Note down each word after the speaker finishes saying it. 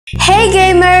Hey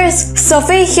gamers!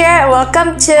 Sophie here and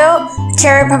welcome to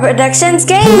Cherry Productions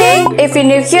Gaming. If you're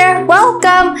new here,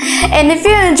 welcome! And if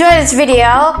you enjoyed this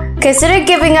video, consider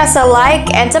giving us a like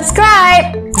and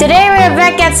subscribe! Today we're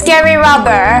back at Scary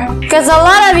Robber because a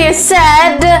lot of you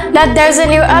said that there's a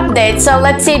new update, so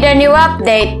let's see the new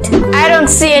update. I don't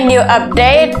see a new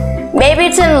update. Maybe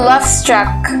it's in Love Struck.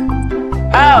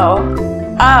 Oh,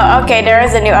 okay, there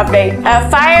is a new update. A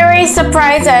fiery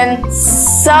surprise and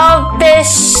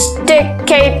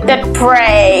sophisticated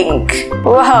prank.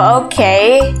 Whoa,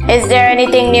 okay. Is there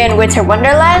anything new in Winter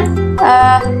Wonderland?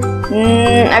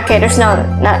 Okay, there's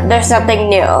nothing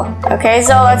new. Okay,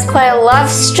 so let's play Love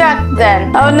Struck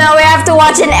then. Oh no, we have to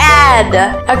watch an ad.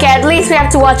 Okay, at least we have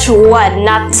to watch 1,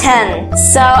 not 10.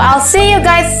 So I'll see you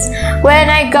guys when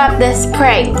I got this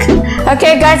prank.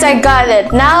 Okay guys, I got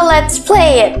it. Now let's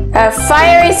play it. A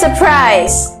fiery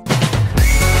surprise.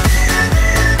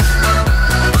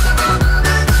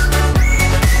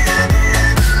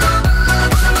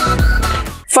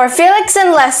 For Felix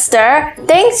and Lester,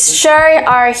 things sure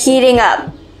are heating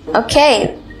up.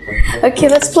 Okay,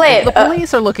 let's play it. The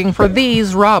police are looking for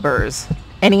these robbers.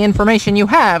 Any information you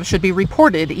have should be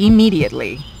reported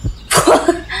immediately.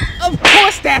 Of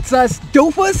course that's us,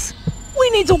 doofus! We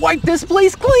need to wipe this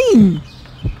place clean!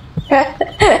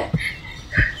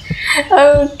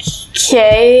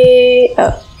 Okay...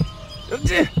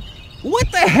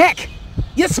 What the heck?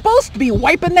 You're supposed to be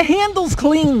wiping the handles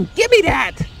clean! Give me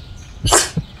that!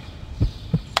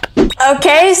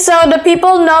 Okay, so the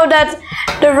people know that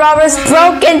the robbers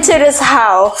broke into this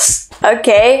house.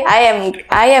 Okay, I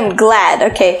am glad.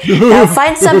 Okay, now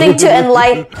find something to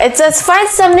enlighten. It says find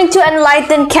something to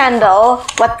enlighten candle.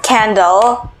 What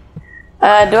candle?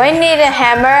 Do I need a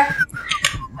hammer?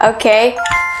 Okay.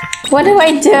 What do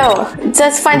I do? It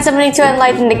says find something to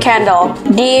enlighten the candle.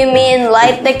 Do you mean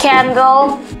light the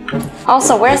candle?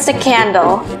 Also, where's the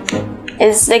candle?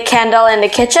 Is the candle in the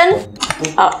kitchen?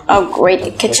 Oh great,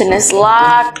 the kitchen is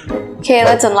locked. Okay,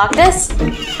 let's unlock this.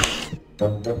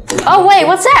 Oh wait,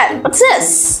 what's that? What's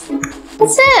this?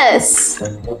 What's this?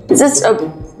 Is this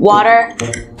water?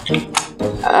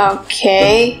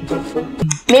 Okay.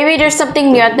 Maybe there's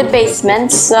something new at the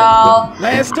basement, so...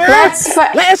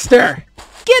 Lester!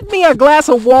 Get me a glass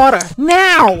of water,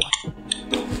 now!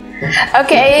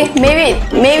 Okay,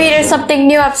 maybe there's something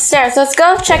new upstairs. Let's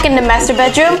go check in the master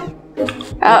bedroom.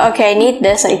 Okay, I need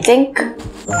this, I think.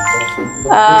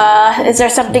 Is there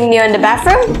something new in the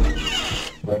bathroom?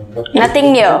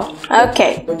 Nothing new.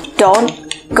 Okay, don't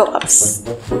go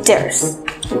upstairs.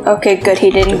 Okay, good,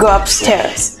 he didn't go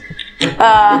upstairs.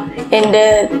 In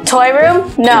the toy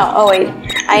room? No, oh wait.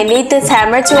 I need this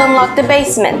hammer to unlock the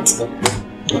basement.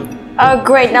 Oh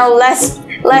great, now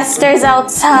Lester's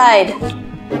outside.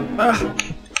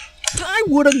 I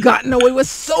would have gotten away with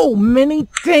so many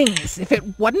things if it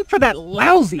wasn't for that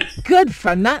lousy,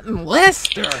 good-for-nothing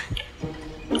Lester.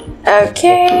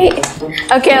 Okay,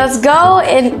 let's go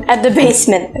in at the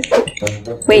basement.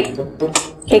 Wait,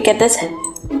 okay, get this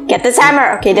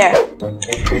hammer. Okay, there.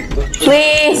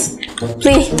 Please.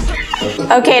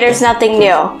 Okay, there's nothing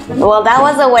new. Well, that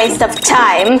was a waste of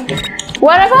time.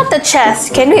 What about the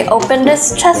chest? Can we open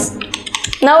this chest?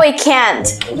 No, we can't.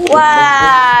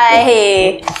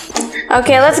 Why?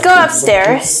 Okay, let's go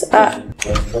upstairs.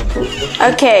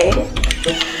 Okay,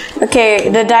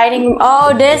 the dining room.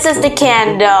 Oh, this is the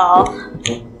candle.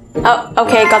 Oh,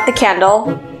 okay, got the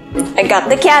candle. I got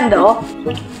the candle.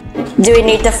 Do we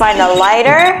need to find a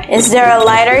lighter? Is there a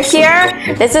lighter here?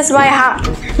 This is my house.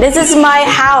 This is my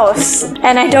house,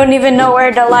 and I don't even know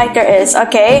where the lighter is.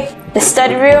 Okay, the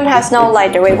study room has no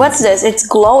lighter. Wait, what's this? It's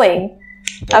glowing.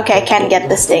 Okay, I can't get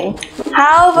this thing.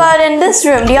 How about in this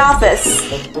room, the office?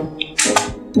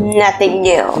 Nothing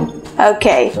new.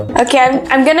 Okay,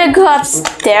 I'm gonna go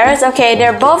upstairs. Okay,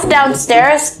 they're both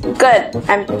downstairs. Good.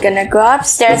 I'm gonna go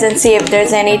upstairs and see if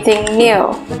there's anything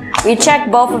new. We checked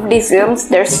both of these rooms.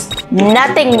 There's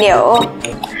nothing new.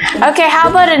 Okay, how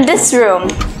about in this room?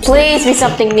 Please be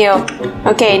something new.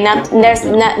 Okay,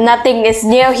 nothing is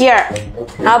new here.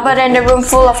 How about in the room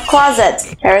full of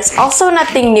closets? There is also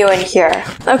nothing new in here.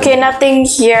 Okay, nothing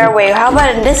here. Wait, how about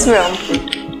in this room?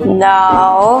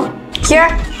 No. Here?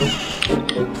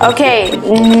 Okay,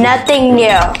 nothing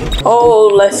new. Oh,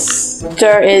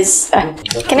 Lester is...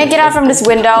 can I get out from this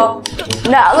window?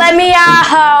 No, let me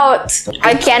out!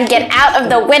 I can't get out of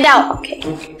the window! Okay.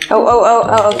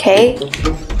 Oh, okay.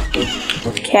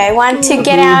 Okay, I want to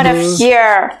get out of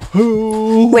here.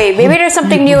 Wait, maybe there's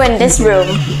something new in this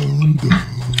room.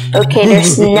 Okay,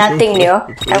 there's nothing new.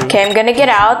 Okay, I'm gonna get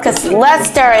out because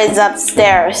Lester is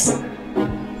upstairs.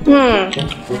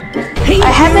 I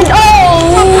haven't.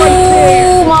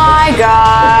 Oh my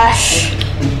god!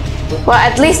 Well,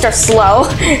 at least they're slow.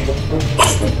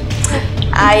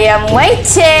 I am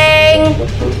waiting.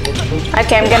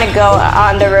 Okay, I'm gonna go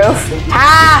on the roof.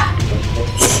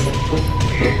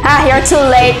 You're too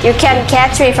late. You can't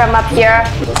catch me from up here.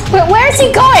 Wait, where is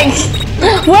he going?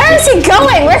 Where is he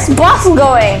going? Where's Boss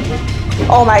going?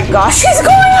 Oh my gosh, he's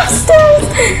going upstairs.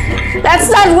 That's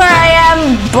not where I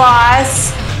am,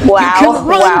 boss. Wow. You can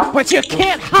run, but you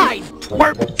can't hide.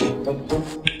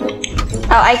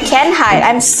 Oh, I can hide.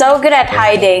 I'm so good at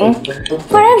hiding.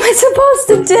 What am I supposed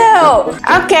to do?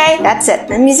 Okay, that's it.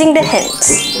 I'm using the hint.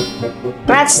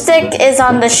 Matchstick is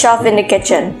on the shelf in the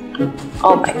kitchen.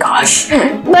 Oh my gosh.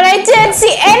 But I didn't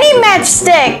see any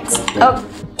matchsticks.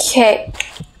 Okay.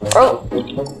 Oh,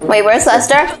 wait, where's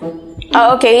Lester?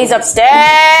 Oh, okay, he's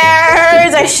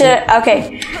upstairs. I shouldn't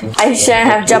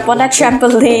have jumped on that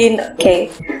trampoline. Okay,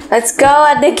 let's go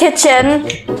at the kitchen.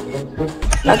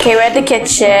 Okay, we're at the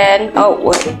kitchen.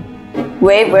 Oh,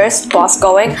 wait, where's Boss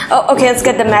going? Oh, okay, let's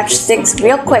get the matchsticks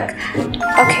real quick.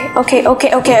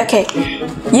 Okay.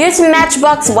 Use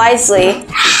matchbox wisely.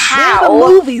 How? Where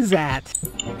the movie's at?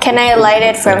 Can I light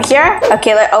it from here?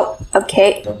 Okay,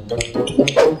 okay.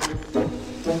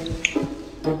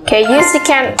 Okay,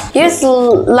 use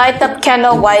light up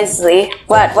candle wisely.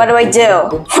 What do I do?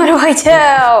 What do I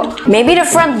do? Maybe the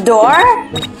front door?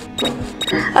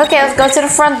 Okay, let's go to the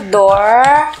front door.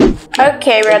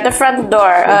 Okay, we're at the front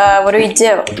door. What do we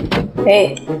do?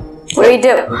 Hey, what do we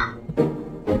do?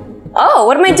 Oh,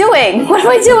 what am I doing? What am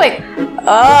I doing?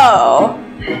 Oh.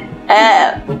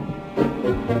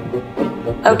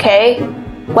 Okay.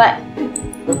 What?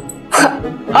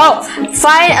 Oh,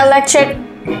 find electric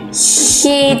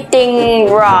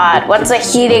heating rod. What's a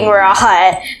heating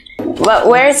rod? But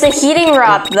where's the heating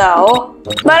rod though?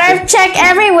 But I've checked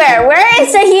everywhere. Where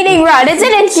is the heating rod? Is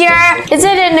it in here? Is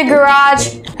it in the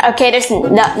garage? Okay, there's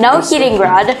no heating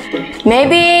rod.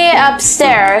 Maybe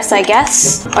upstairs, I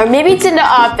guess. Or maybe it's in the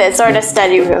office or the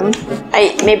study room.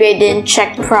 Maybe I didn't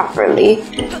check properly.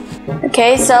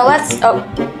 Okay, so let's...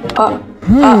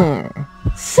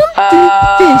 Something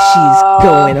fishy's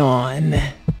going on.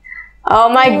 Oh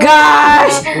my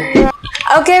gosh!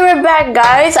 Okay, we're back,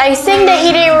 guys. I think the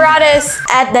heating rod is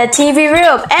at the TV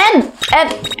room, and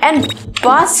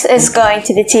Boss is going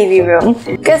to the TV room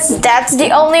because that's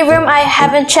the only room I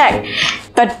haven't checked.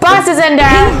 But Boss is in there.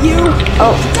 Hey, you!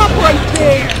 Oh, stop right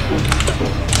there!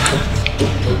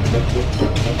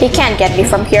 He can't get me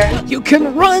from here. You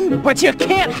can run, but you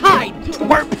can't hide.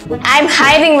 I'm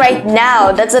hiding right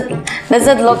now. Does it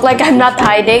look like I'm not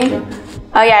hiding?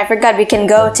 Oh yeah, I forgot we can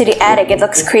go to the attic. It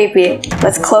looks creepy.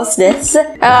 Let's close this.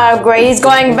 Oh great, he's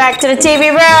going back to the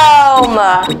TV room!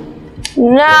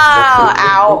 No!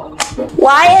 Ow.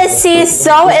 Why is he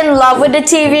so in love with the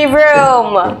TV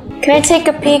room? Can I take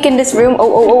a peek in this room?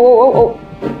 Oh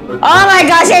my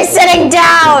gosh, you're sitting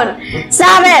down!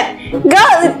 Stop it! Go!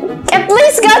 At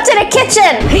least go to the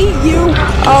kitchen! Hey you!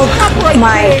 Oh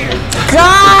my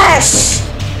gosh!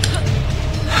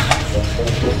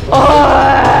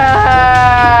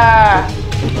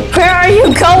 Where are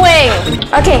you going?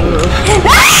 Okay.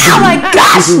 Oh my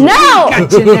gosh! No!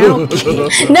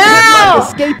 No!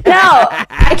 No!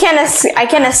 I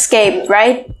can't escape,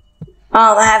 right?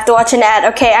 I have to watch an ad.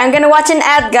 Okay, I'm gonna watch an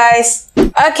ad, guys.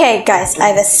 Okay, guys,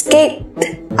 I've escaped.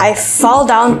 I fall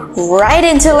down right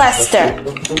into Lester.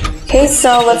 Okay,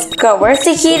 so let's go. Where's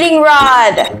the heating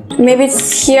rod? Maybe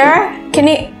it's here? Can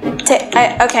he...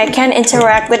 okay, I can't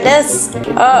interact with this.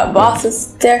 Boss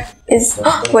is there.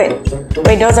 Wait,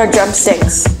 those are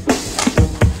drumsticks.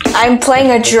 I'm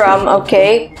playing a drum,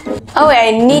 okay. Oh, wait,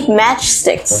 I need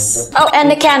matchsticks. Oh, and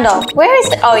the candle. Where is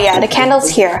the... Oh, yeah, the candle's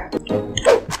here.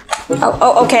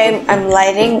 Oh, okay, I'm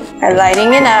lighting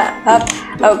it up.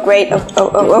 Oh, great.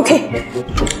 Oh, okay.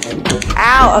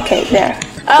 Ow, okay, there.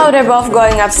 Oh, they're both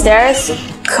going upstairs.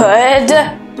 Good.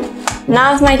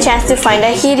 Now's my chance to find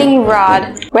a heating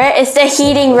rod. Where is the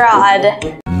heating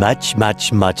rod? Much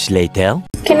later.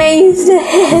 Can I use the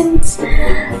hint?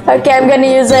 Okay, I'm gonna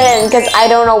use the hint because I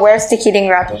don't know where's the heating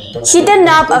rod. Heat the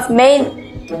knob of main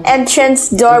entrance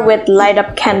door with light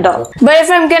up candle. But if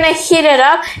I'm gonna heat it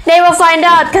up, they will find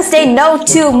out because they know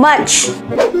too much.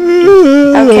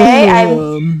 Okay,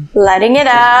 I'm lighting it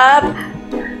up.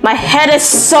 My head is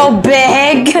so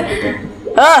big.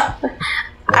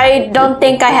 I don't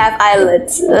think I have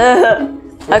eyelids.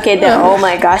 Okay, there. Oh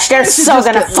my gosh, they're so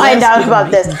gonna find out about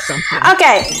this.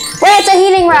 Okay, where's the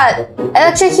heating rod?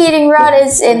 Electric heating rod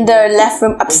is in the left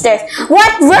room upstairs.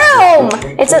 What room?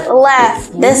 It's at the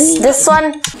left. This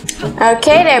one.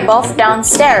 Okay, they're both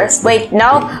downstairs. Wait,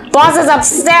 no. Boss is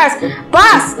upstairs.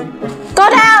 Boss, go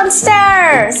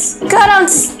downstairs.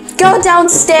 Go go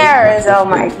downstairs. Oh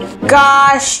my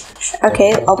gosh.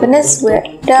 Okay, open this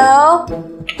window.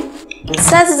 It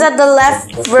says it's at the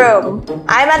left room.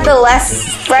 I'm at the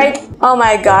left, right? Oh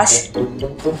my gosh.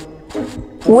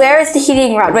 Where is the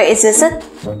heating rod? Wait, is this it?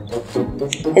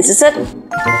 Is this it?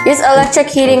 Use electric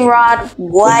heating rod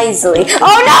wisely.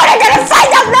 Oh no, they're gonna find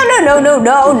out! No, no, no,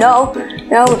 no, no, no.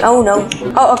 No, oh no.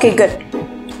 Oh, okay, good.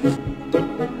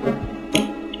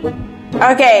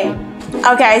 Okay.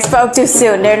 Okay, I spoke too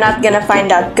soon. They're not gonna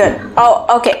find out. Good. Oh,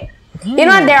 okay. You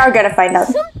know what? They are gonna find out.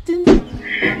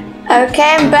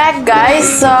 Okay, I'm back, guys.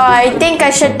 So I think I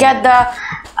should get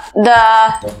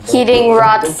the heating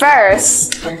rod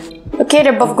first. Okay,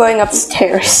 they're both going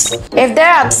upstairs. If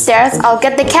they're upstairs, I'll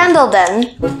get the candle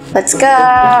then. Let's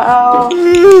go.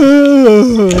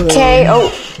 Okay,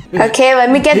 oh. Okay, let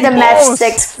me get the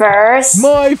matchsticks first.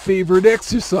 My favorite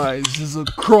exercise is a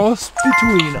cross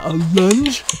between a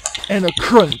lunge and a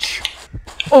crunch.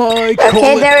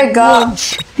 Okay, there we go.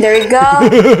 Lunch. There we go.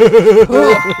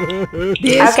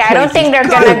 Okay, I don't think they're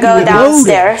gonna go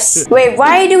downstairs. Wait,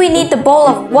 why do we need the bowl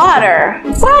of water?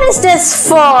 What is this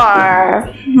for?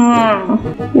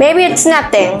 Maybe it's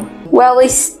nothing. Well, we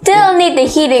still need the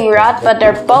heating rod, but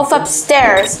they're both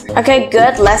upstairs. Okay,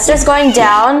 good. Lester's going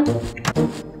down.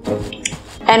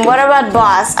 And what about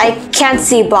Boss? I can't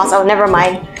see Boss. Oh, never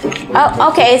mind.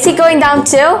 Oh, okay. Is he going down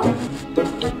too?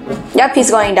 Yep, he's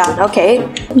going down. Okay.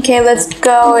 Okay, let's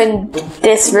go in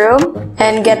this room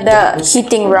and get the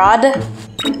heating rod.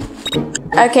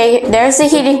 Okay, there's the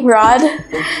heating rod.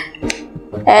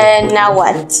 And now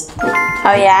what?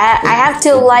 Oh yeah, I have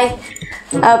to light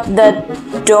up the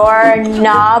door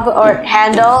knob or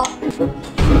handle.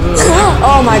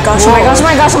 Oh my gosh, oh my gosh, oh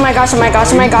my gosh, oh my gosh, oh my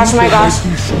gosh, oh my gosh, oh my gosh.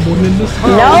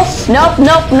 Nope, nope,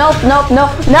 nope, nope, nope,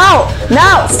 nope, no,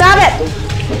 no, stop it!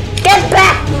 Get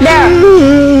back there!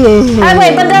 Oh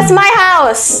wait, but that's my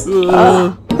house!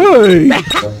 Hey,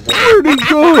 where'd he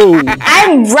go?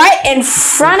 I'm right in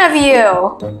front of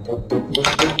you!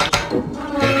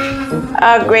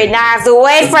 Oh great, now I have to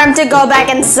wait for him to go back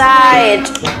inside.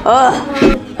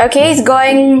 Ugh. Okay, he's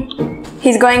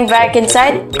going back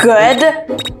inside. Good.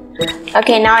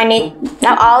 Okay, now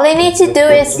all I need to do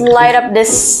is light up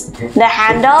the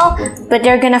handle, but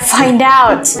they're gonna find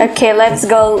out. Okay, let's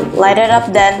go light it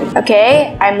up then.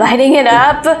 Okay, I'm lighting it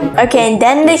up. Okay, and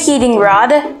then the heating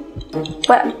rod.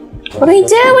 What do we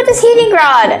do with this heating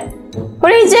rod? What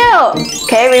do we do?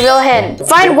 Okay, reveal hint.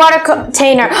 Find water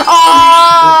container.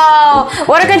 Oh!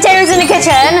 Water container's in the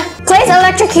kitchen. Place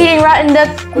electric heating rod in the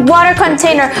water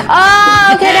container.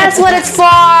 Oh, okay, that's what it's for.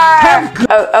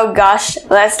 Oh gosh.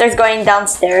 Lester's going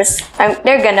downstairs.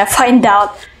 They're gonna find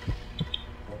out.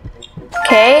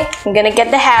 Okay, I'm gonna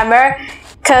get the hammer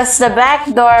because the back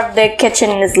door of the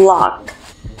kitchen is locked.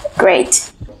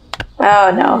 Great.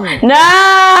 Oh no.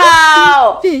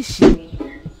 No!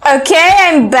 Okay,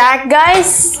 I'm back,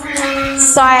 guys.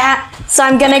 So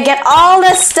I'm gonna get all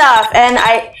this stuff, and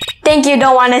I think you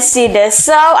don't want to see this.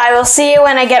 So I will see you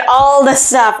when I get all the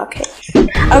stuff. Okay.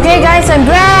 Okay, guys, I'm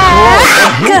back.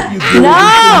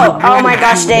 No! Oh my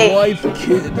gosh,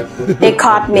 they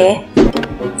caught me.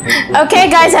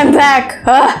 Okay, guys, I'm back.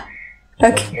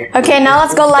 Okay, now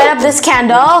let's go light up this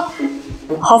candle.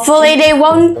 Hopefully they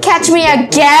won't catch me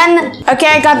again. Okay,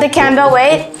 I got the candle.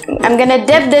 Wait, I'm gonna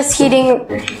dip this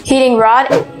heating rod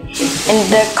in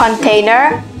the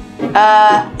container.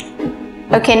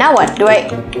 Okay, now what?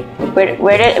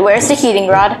 Where's the heating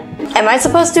rod? Am I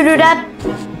supposed to do that?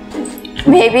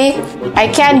 Maybe. I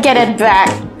can't get it back.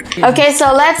 Okay,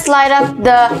 so let's light up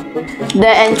the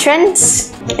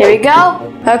entrance. There we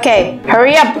go. Okay,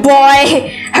 hurry up,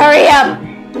 boy. Hurry up.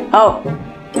 Oh.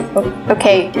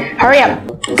 Okay, hurry up.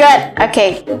 Good.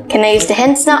 Okay, can I use the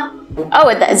hints now? Oh,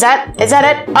 is that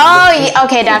it? Oh,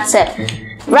 okay, that's it.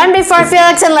 Run before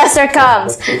Felix and Lester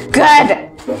comes. Good.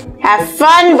 Have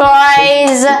fun,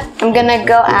 boys. I'm gonna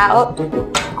go out,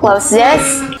 close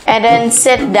this, and then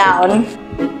sit down.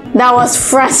 That was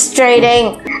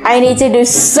frustrating. I need to do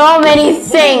so many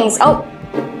things. Oh.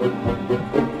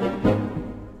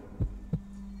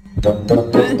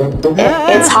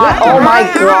 It's hot. Oh my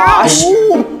gosh.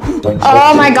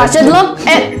 Oh my gosh.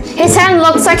 His hand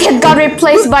looks like it got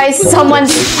replaced by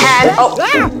someone's hand. Oh.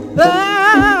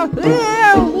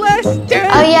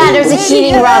 Oh yeah, there's a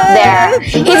heating rod there.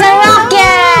 He's a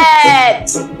rocket!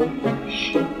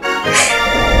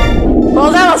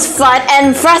 Well, that was fun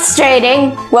and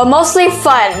frustrating. Well, mostly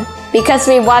fun because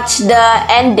we watched the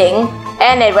ending.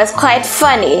 And it was quite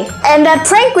funny. And that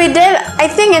prank we did, I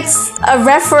think it's a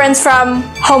reference from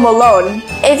Home Alone.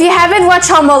 If you haven't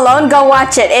watched Home Alone, go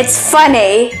watch it. It's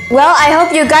funny. Well, I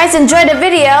hope you guys enjoyed the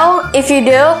video. If you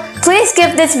do, please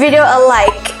give this video a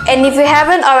like. And if you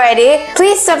haven't already,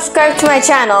 please subscribe to my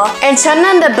channel and turn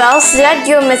on the bell so that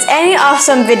you won't miss any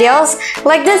awesome videos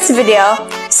like this video.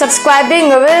 Subscribing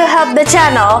will really help the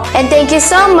channel. And thank you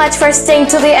so much for staying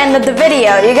to the end of the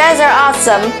video. You guys are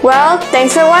awesome. Well,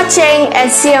 thanks for watching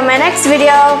and see you in my next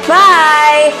video.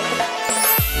 Bye!